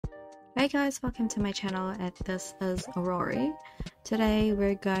Hey guys, welcome to my channel and this is Aurori. Today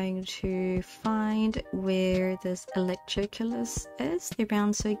we're going to find where this Electroculus is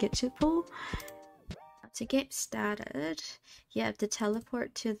around Suigetsu pool. To get started, you have to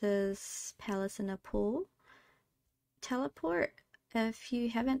teleport to this palace in a pool. Teleport. If you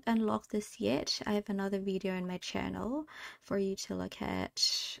haven't unlocked this yet, I have another video on my channel for you to look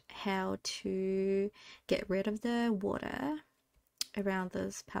at how to get rid of the water around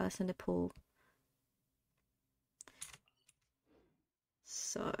this palace in the pool.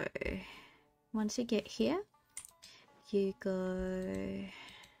 So once you get here, you go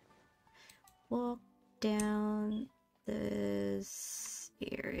walk down this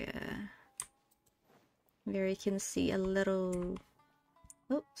area where you can see a little,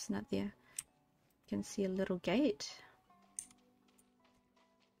 oops, not there, you can see a little gate,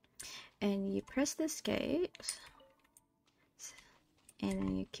 and you press this gate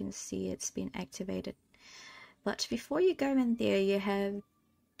and you can see it's been activated. But before you go in there, you have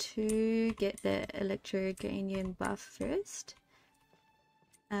to get the Electroculus buff first.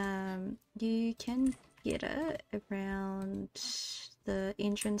 You can get it around the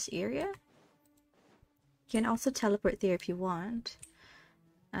entrance area. You can also teleport there if you want.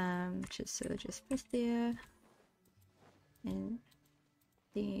 Just press there, and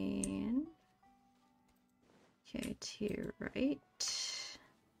then go to your right.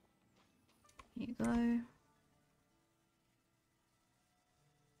 There you go.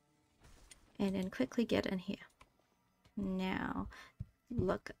 And then quickly get in here. Now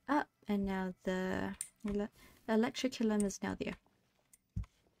look up, and now the Electroculus is now there.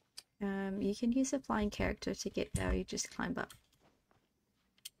 You can use a flying character to get there, you just climb up.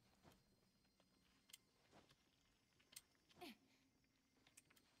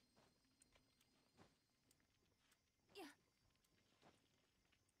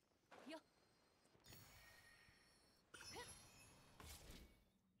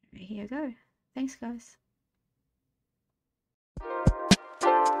 Here you go. Thanks guys.